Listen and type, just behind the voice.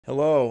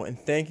Hello, and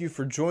thank you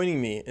for joining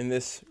me in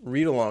this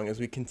read along as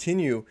we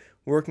continue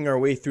working our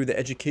way through the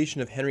education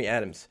of Henry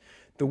Adams.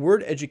 The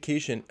word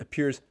education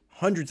appears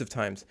hundreds of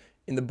times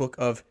in the book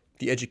of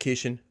The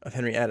Education of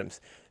Henry Adams.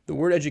 The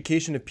word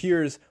education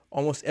appears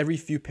almost every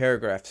few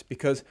paragraphs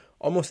because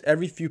almost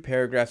every few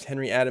paragraphs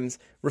Henry Adams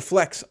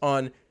reflects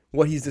on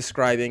what he's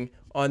describing,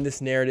 on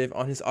this narrative,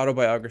 on his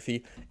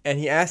autobiography, and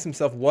he asks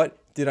himself, what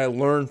did I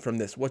learn from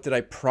this? What did I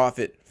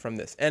profit from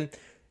this? And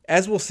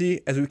as we'll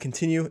see as we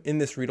continue in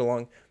this read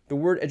along, the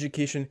word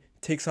education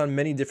takes on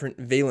many different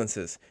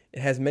valences. It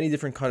has many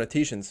different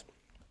connotations.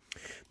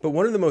 But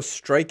one of the most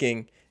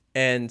striking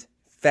and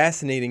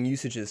fascinating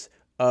usages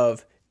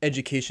of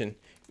education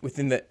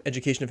within the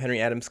education of Henry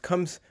Adams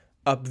comes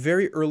up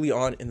very early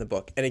on in the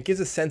book, and it gives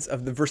a sense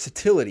of the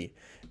versatility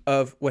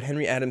of what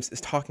Henry Adams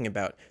is talking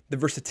about, the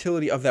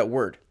versatility of that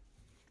word.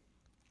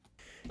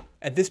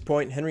 At this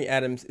point, Henry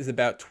Adams is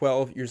about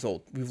 12 years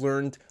old. We've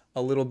learned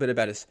a little bit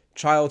about his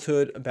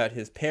childhood, about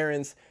his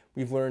parents.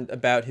 We've learned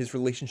about his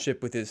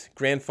relationship with his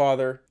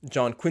grandfather,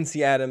 John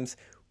Quincy Adams.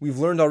 We've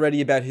learned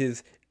already about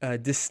his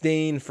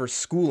disdain for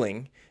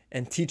schooling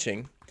and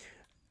teaching.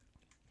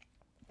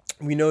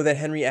 We know that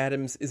Henry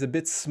Adams is a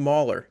bit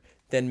smaller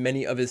than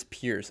many of his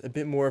peers, a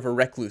bit more of a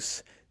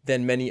recluse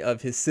than many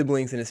of his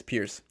siblings and his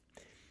peers.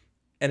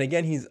 And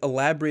again, he's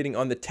elaborating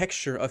on the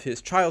texture of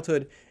his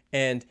childhood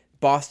and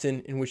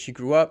Boston in which he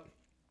grew up.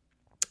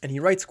 And he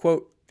writes,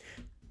 quote,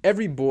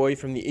 "Every boy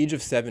from the age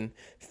of 7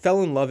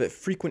 fell in love at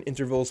frequent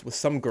intervals with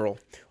some girl,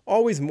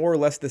 always more or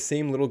less the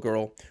same little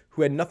girl,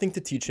 who had nothing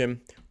to teach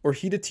him, or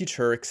he to teach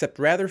her, except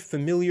rather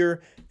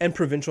familiar and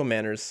provincial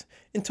manners,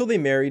 until they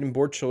married and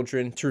bore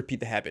children to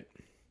repeat the habit.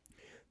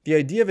 The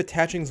idea of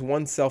attaching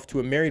oneself to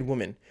a married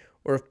woman,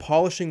 or of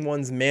polishing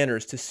one's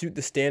manners to suit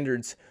the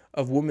standards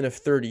of women of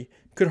 30,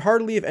 could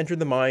hardly have entered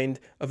the mind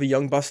of a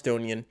young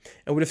Bostonian,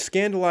 and would have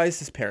scandalized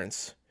his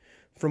parents.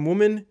 From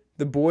woman,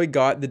 the boy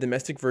got the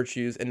domestic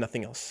virtues and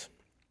nothing else.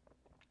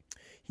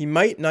 He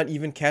might not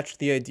even catch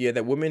the idea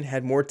that women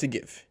had more to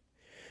give.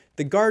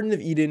 The Garden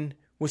of Eden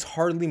was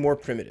hardly more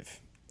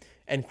primitive."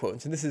 End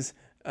quote. So this is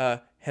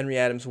Henry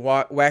Adams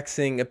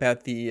waxing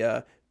about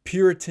the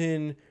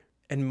Puritan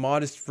and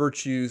modest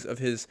virtues of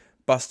his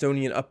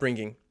Bostonian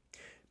upbringing.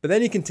 But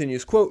then he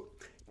continues, quote,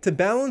 "To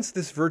balance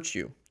this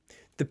virtue,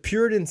 the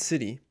Puritan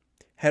city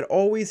had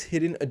always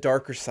hidden a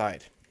darker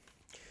side.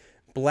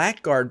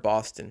 Blackguard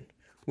Boston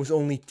was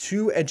only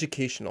too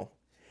educational,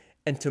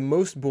 and to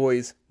most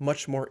boys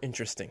much more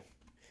interesting."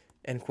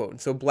 End quote.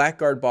 So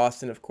Blackguard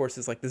Boston, of course,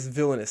 is like this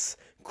villainous,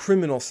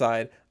 criminal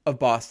side of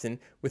Boston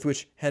with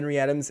which Henry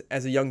Adams,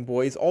 as a young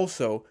boy, is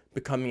also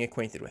becoming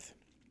acquainted with.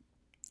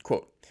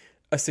 Quote,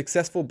 "A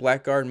successful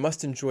blackguard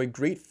must enjoy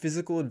great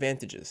physical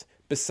advantages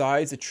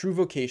besides a true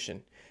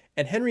vocation,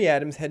 and Henry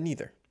Adams had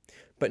neither.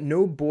 But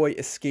no boy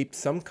escaped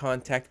some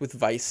contact with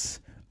vice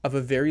of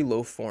a very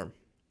low form.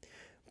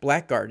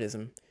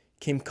 Blackguardism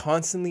came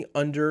constantly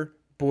under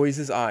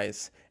boys'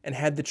 eyes, and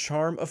had the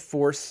charm of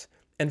force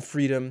and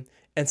freedom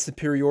and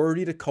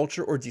superiority to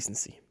culture or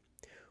decency.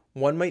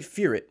 One might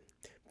fear it,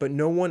 but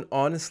no one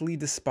honestly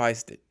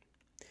despised it.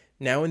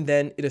 Now and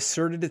then it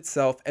asserted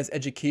itself as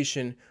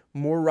education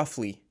more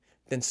roughly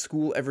than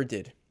school ever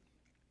did.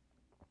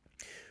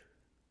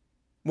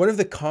 One of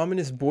the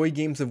commonest boy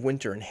games of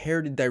winter,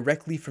 inherited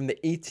directly from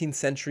the 18th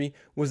century,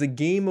 was a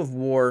game of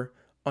war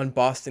on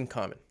Boston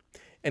Common."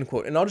 End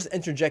quote. And I'll just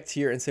interject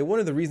here and say one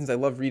of the reasons I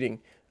love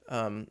reading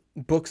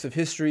books of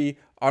history,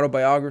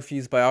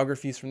 autobiographies,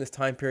 biographies from this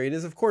time period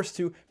is, of course,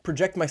 to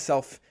project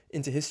myself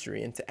into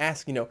history and to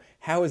ask,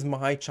 how has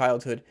my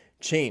childhood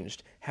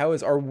changed? How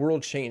has our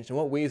world changed? In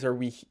what ways are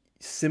we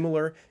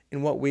similar?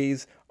 In what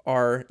ways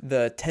are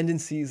the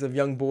tendencies of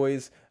young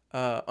boys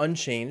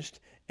unchanged?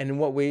 And in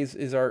what ways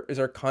is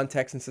our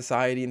context in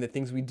society and the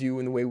things we do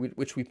and the way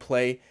which we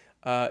play,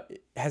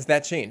 has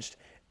that changed?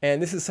 And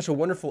this is such a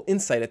wonderful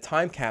insight, a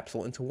time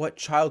capsule into what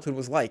childhood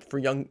was like for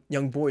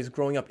young boys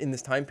growing up in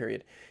this time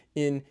period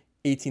in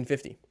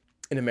 1850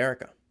 in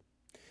America.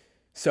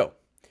 So,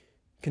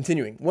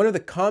 continuing, one of the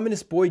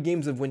commonest boy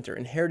games of winter,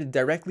 inherited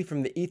directly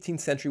from the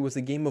 18th century, was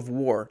the game of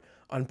war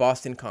on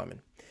Boston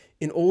Common.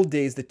 In old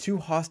days, the two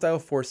hostile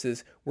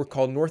forces were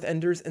called North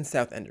Enders and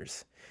South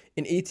Enders.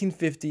 In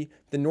 1850,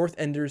 the North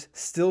Enders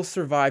still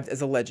survived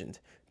as a legend,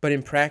 but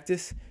in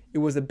practice, it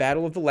was a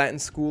battle of the Latin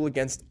School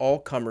against all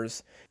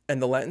comers,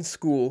 and the Latin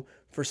School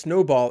for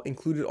Snowball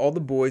included all the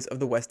boys of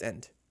the West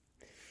End.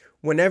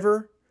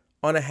 Whenever,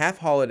 on a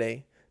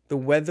half-holiday, the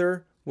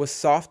weather was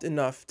soft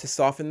enough to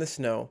soften the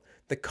snow,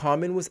 the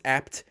Common was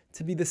apt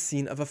to be the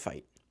scene of a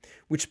fight,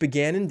 which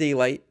began in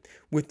daylight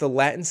with the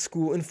Latin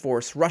School in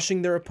force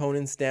rushing their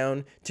opponents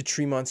down to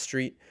Tremont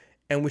Street,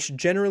 and which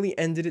generally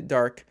ended at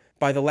dark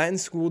by the Latin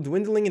School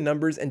dwindling in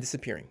numbers and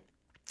disappearing.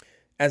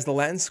 As the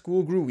Latin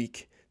School grew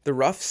weak, the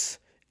roughs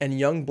and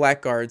young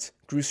blackguards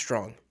grew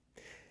strong.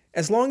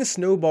 As long as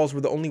snowballs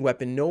were the only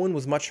weapon, no one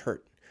was much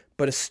hurt,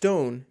 but a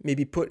stone may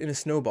be put in a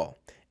snowball,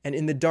 and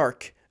in the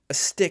dark, a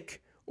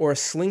stick or a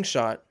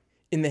slingshot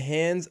in the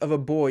hands of a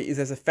boy is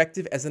as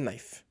effective as a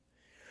knife.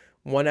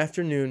 One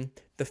afternoon,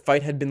 the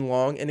fight had been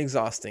long and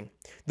exhausting.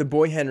 The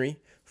boy Henry,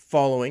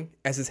 following,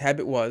 as his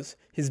habit was,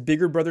 his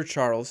bigger brother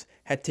Charles,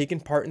 had taken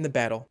part in the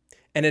battle,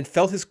 and had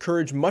felt his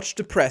courage much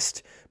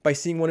depressed by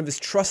seeing one of his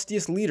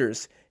trustiest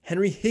leaders,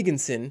 Henry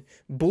Higginson,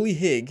 Bully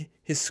Hig,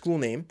 his school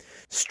name,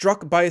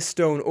 struck by a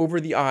stone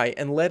over the eye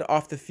and led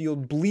off the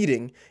field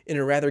bleeding in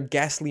a rather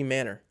ghastly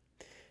manner.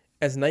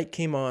 As night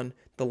came on,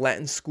 the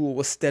Latin school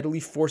was steadily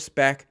forced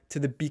back to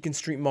the Beacon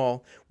Street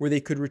Mall, where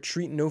they could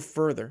retreat no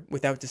further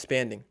without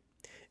disbanding.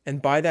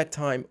 And by that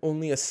time,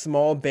 only a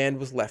small band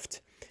was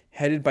left,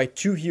 headed by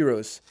two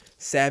heroes,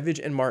 Savage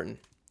and Martin.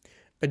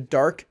 A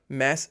dark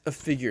mass of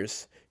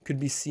figures could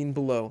be seen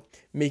below,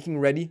 making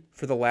ready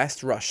for the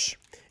last rush,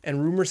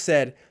 and rumor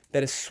said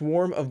that a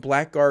swarm of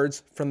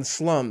blackguards from the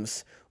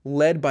slums,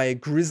 led by a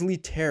grisly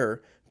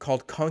terror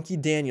called Conky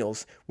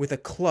Daniels with a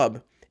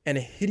club and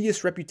a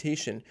hideous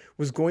reputation,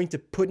 was going to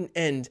put an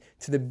end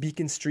to the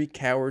Beacon Street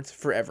cowards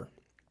forever.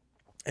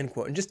 End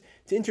quote. And just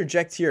to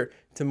interject here,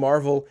 to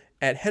marvel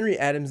at Henry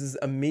Adams's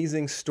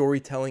amazing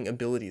storytelling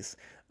abilities,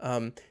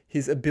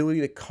 his ability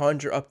to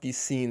conjure up these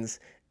scenes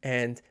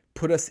and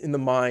put us in the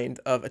mind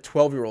of a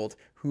 12-year-old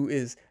who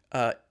is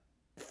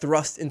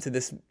thrust into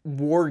this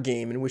war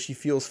game in which he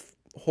feels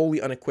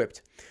wholly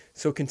unequipped.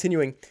 So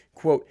continuing,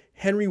 quote,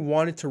 Henry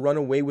wanted to run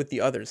away with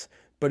the others,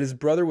 but his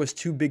brother was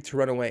too big to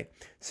run away,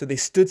 so they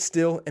stood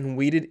still and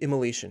waited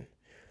immolation.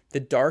 The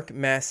dark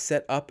mass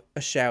set up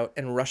a shout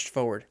and rushed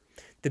forward.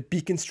 The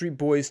Beacon Street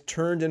boys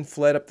turned and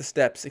fled up the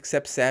steps,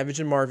 except Savage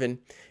and Marvin,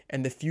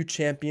 and the few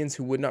champions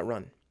who would not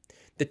run.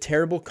 The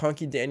terrible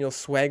Conky Daniel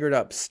swaggered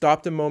up,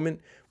 stopped a moment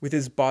with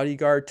his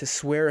bodyguard to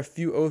swear a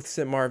few oaths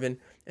at Marvin,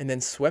 and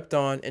then swept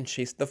on and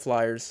chased the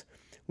flyers,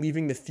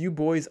 leaving the few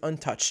boys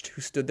untouched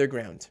who stood their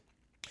ground.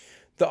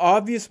 The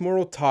obvious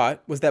moral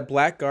taught was that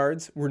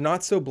blackguards were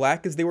not so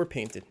black as they were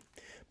painted,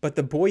 but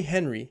the boy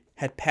Henry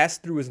had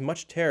passed through as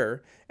much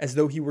terror as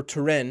though he were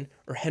Turenne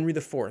or Henry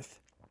IV.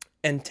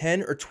 And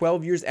 10 or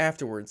 12 years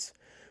afterwards,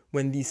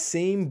 when these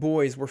same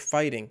boys were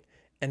fighting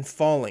and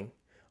falling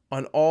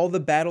on all the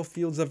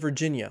battlefields of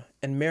Virginia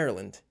and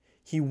Maryland,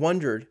 he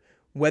wondered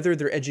whether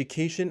their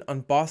education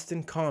on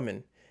Boston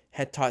Common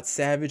had taught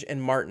Savage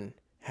and Martin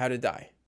how to die.